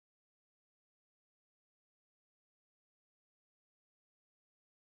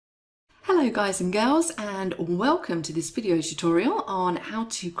Hello guys and girls, and welcome to this video tutorial on how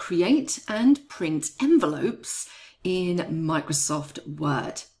to create and print envelopes in Microsoft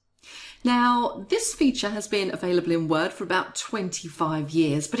Word. Now, this feature has been available in Word for about 25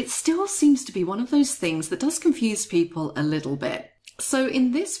 years, but it still seems to be one of those things that does confuse people a little bit. So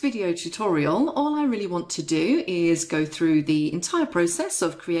in this video tutorial, all I really want to do is go through the entire process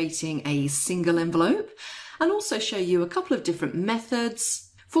of creating a single envelope and also show you a couple of different methods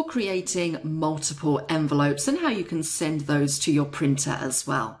for creating multiple envelopes and how you can send those to your printer as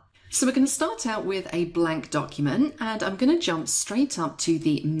well. So we're going to start out with a blank document, and I'm going to jump straight up to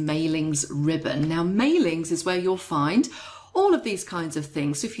the mailings ribbon. Now, mailings is where you'll find all of these kinds of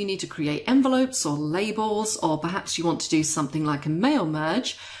things. So if you need to create envelopes or labels, or perhaps you want to do something like a mail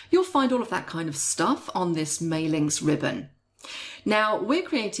merge, you'll find all of that kind of stuff on this mailings ribbon. Now, we're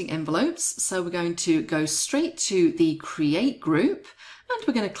creating envelopes, so we're going to go straight to the Create group, and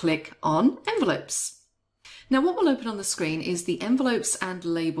we're going to click on Envelopes. Now, what will open on the screen is the Envelopes and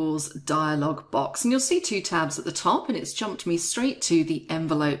Labels dialog box, and you'll see two tabs at the top, and it's jumped me straight to the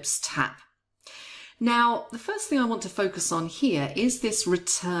Envelopes tab. Now, the first thing I want to focus on here is this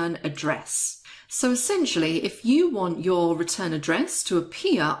return address. So essentially, if you want your return address to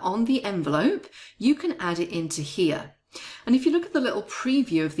appear on the envelope, you can add it into here. And if you look at the little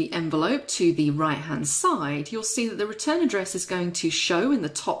preview of the envelope to the right-hand side, you'll see that the return address is going to show in the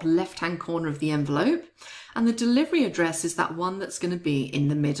top left-hand corner of the envelope, and the delivery address is that one that's going to be in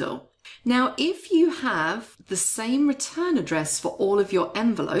the middle. Now, if you have the same return address for all of your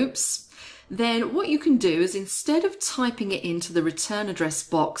envelopes, then what you can do is, instead of typing it into the return address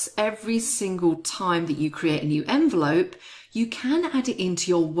box every single time that you create a new envelope, you can add it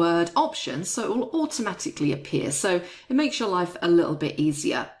into your Word options, so it will automatically appear. So it makes your life a little bit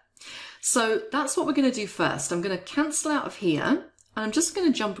easier. So that's what we're going to do first. I'm going to cancel out of here, and I'm just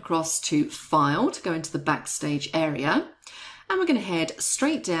going to jump across to File to go into the Backstage area, and we're going to head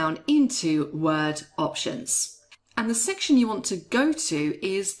straight down into Word options. And the section you want to go to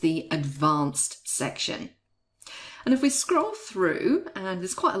is the Advanced section. And if we scroll through, and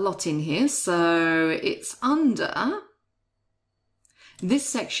there's quite a lot in here, so it's under this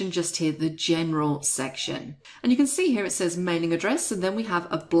section just here, the General section. And you can see here it says mailing address, and then we have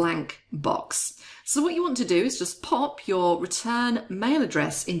a blank box. So what you want to do is just pop your return mail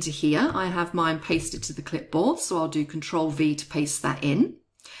address into here. I have mine pasted to the clipboard, so I'll do Control V to paste that in.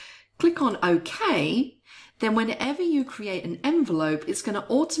 Click on OK. Then whenever you create an envelope, it's going to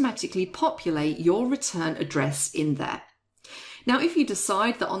automatically populate your return address in there. Now, if you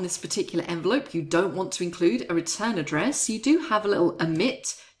decide that on this particular envelope you don't want to include a return address, you do have a little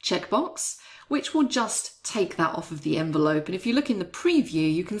Omit checkbox, which will just take that off of the envelope. And if you look in the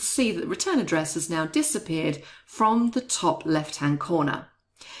preview, you can see that the return address has now disappeared from the top left-hand corner.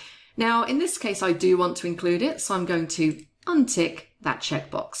 Now, in this case, I do want to include it, so I'm going to untick that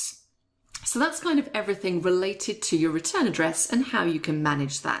checkbox. So that's kind of everything related to your return address and how you can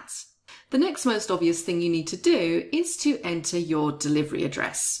manage that. The next most obvious thing you need to do is to enter your delivery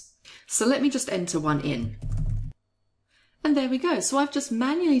address. So let me just enter one in. And there we go. So I've just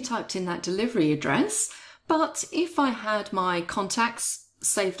manually typed in that delivery address, but if I had my contacts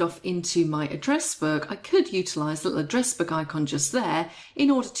saved off into my address book, I could utilize the little address book icon just there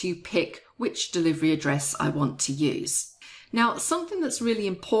in order to pick which delivery address I want to use. Now, something that's really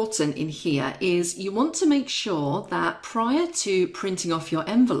important in here is you want to make sure that prior to printing off your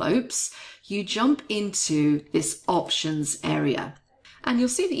envelopes, you jump into this options area. And you'll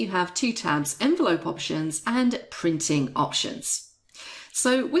see that you have two tabs, envelope options and printing options.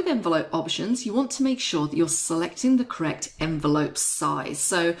 So with envelope options, you want to make sure that you're selecting the correct envelope size.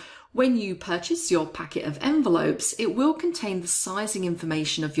 So when you purchase your packet of envelopes, it will contain the sizing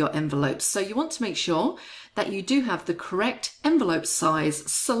information of your envelopes. So you want to make sure that you do have the correct envelope size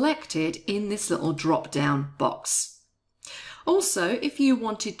selected in this little drop-down box. Also, if you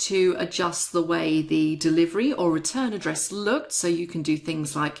wanted to adjust the way the delivery or return address looked, so you can do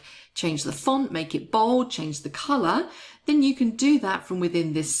things like change the font, make it bold, change the color, then you can do that from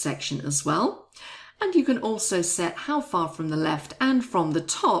within this section as well. And you can also set how far from the left and from the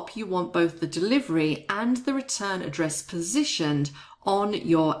top you want both the delivery and the return address positioned on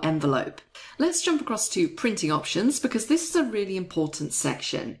your envelope. Let's jump across to printing options, because this is a really important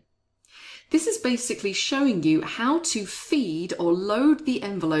section. This is basically showing you how to feed or load the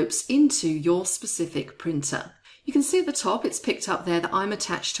envelopes into your specific printer. You can see at the top it's picked up there that I'm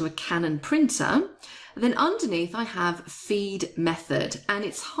attached to a Canon printer. Then underneath I have feed method, and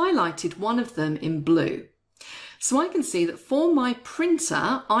it's highlighted one of them in blue. So I can see that for my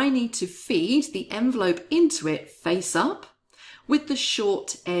printer, I need to feed the envelope into it face up, with the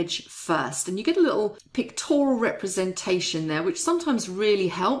short edge first. And you get a little pictorial representation there, which sometimes really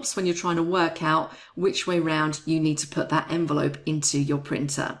helps when you're trying to work out which way round you need to put that envelope into your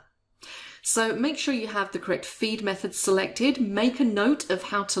printer. So make sure you have the correct feed method selected. Make a note of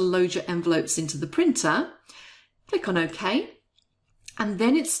how to load your envelopes into the printer. Click on OK. And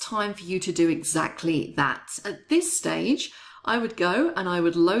then it's time for you to do exactly that. At this stage, I would go and I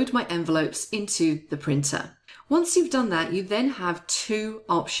would load my envelopes into the printer. Once you've done that, you then have two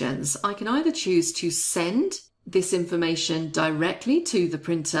options. I can either choose to send this information directly to the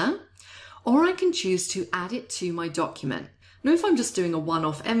printer, or I can choose to add it to my document. Now, if I'm just doing a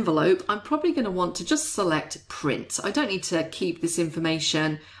one-off envelope, I'm probably going to want to just select print. I don't need to keep this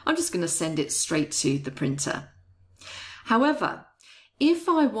information. I'm just going to send it straight to the printer. However, if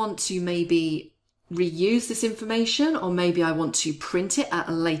I want to maybe reuse this information, or maybe I want to print it at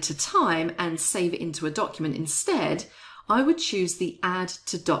a later time and save it into a document instead, I would choose the Add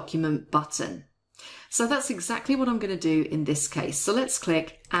to Document button. So that's exactly what I'm going to do in this case. So let's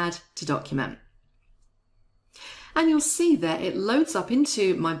click Add to Document. And you'll see there it loads up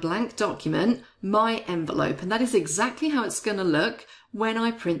into my blank document, my envelope, and that is exactly how it's going to look when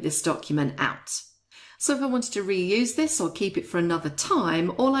I print this document out. So if I wanted to reuse this or keep it for another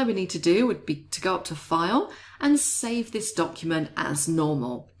time, all I would need to do would be to go up to File and save this document as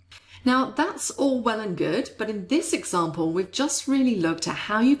normal. Now that's all well and good, but in this example, we've just really looked at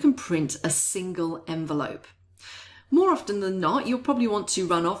how you can print a single envelope. More often than not, you'll probably want to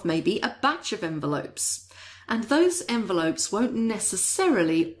run off maybe a batch of envelopes. And those envelopes won't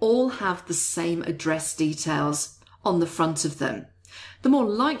necessarily all have the same address details on the front of them. The more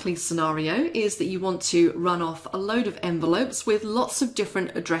likely scenario is that you want to run off a load of envelopes with lots of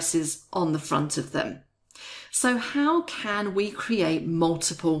different addresses on the front of them. So how can we create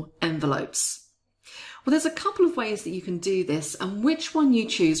multiple envelopes? Well, there's a couple of ways that you can do this, and which one you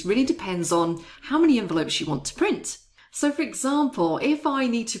choose really depends on how many envelopes you want to print. So for example, if I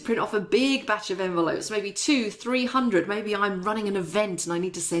need to print off a big batch of envelopes, maybe 200-300, maybe I'm running an event and I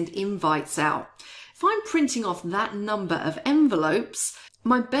need to send invites out. If I'm printing off that number of envelopes,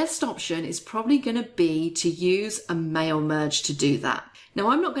 my best option is probably going to be to use a mail merge to do that. Now,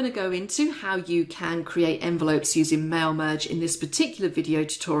 I'm not going to go into how you can create envelopes using mail merge in this particular video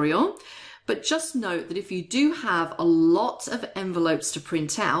tutorial, but just note that if you do have a lot of envelopes to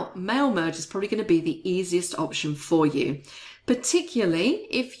print out, mail merge is probably going to be the easiest option for you, particularly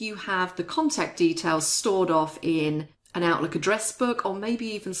if you have the contact details stored off in an Outlook address book, or maybe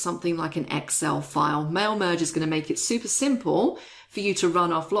even something like an Excel file. Mail merge is going to make it super simple for you to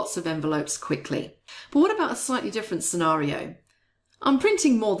run off lots of envelopes quickly. But what about a slightly different scenario? I'm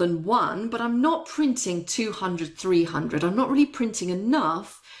printing more than one, but I'm not printing 200, 300. I'm not really printing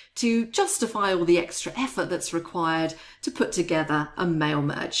enough to justify all the extra effort that's required to put together a mail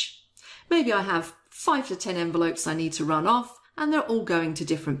merge. Maybe I have 5 to 10 envelopes I need to run off, and they're all going to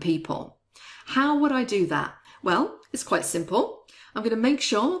different people. How would I do that? Well, it's quite simple. I'm going to make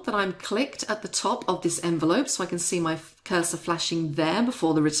sure that I'm clicked at the top of this envelope so I can see my cursor flashing there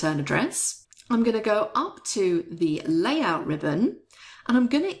before the return address. I'm going to go up to the layout ribbon and I'm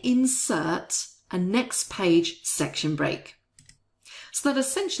going to insert a next page section break. So that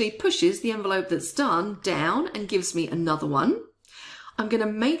essentially pushes the envelope that's done down and gives me another one. I'm going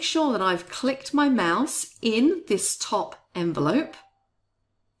to make sure that I've clicked my mouse in this top envelope.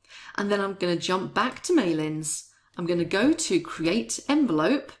 And then I'm going to jump back to Mailings. I'm going to go to Create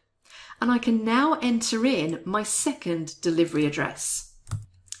Envelope, and I can now enter in my second delivery address,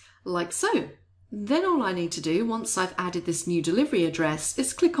 like so. Then all I need to do once I've added this new delivery address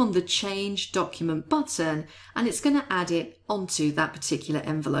is click on the Change Document button, and it's going to add it onto that particular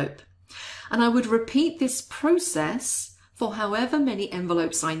envelope. And I would repeat this process for however many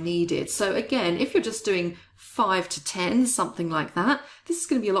envelopes I needed. So again, if you're just doing 5 to 10, something like that, this is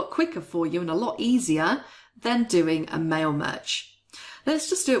going to be a lot quicker for you and a lot easier than doing a mail merge. Let's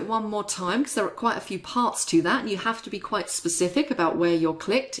just do it one more time because there are quite a few parts to that and you have to be quite specific about where you're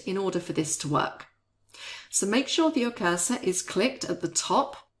clicked in order for this to work. So make sure that your cursor is clicked at the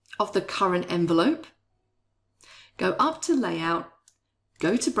top of the current envelope. Go up to Layout,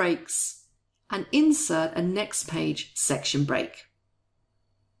 go to Breaks, and insert a next page section break.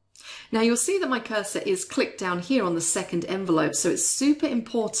 Now you'll see that my cursor is clicked down here on the second envelope, so it's super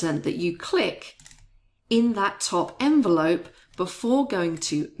important that you click in that top envelope before going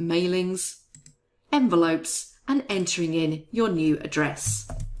to Mailings, Envelopes, and entering in your new address.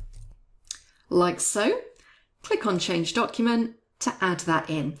 Like so. Click on Change Document to add that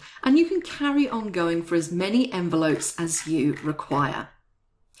in, and you can carry on going for as many envelopes as you require.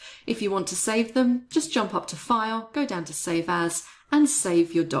 If you want to save them, just jump up to File, go down to Save As, and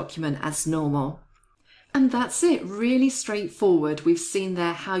save your document as normal. And that's it, really straightforward. We've seen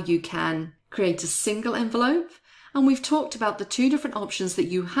there how you can create a single envelope, and we've talked about the two different options that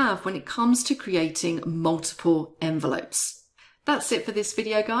you have when it comes to creating multiple envelopes. That's it for this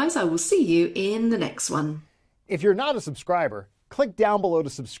video, guys. I will see you in the next one. If you're not a subscriber, click down below to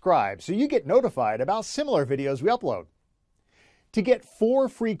subscribe so you get notified about similar videos we upload. To get 4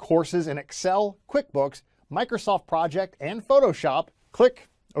 free courses in Excel, QuickBooks, Microsoft Project, and Photoshop, click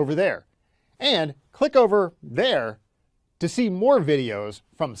over there. And click over there to see more videos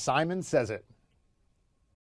from Simon Says It.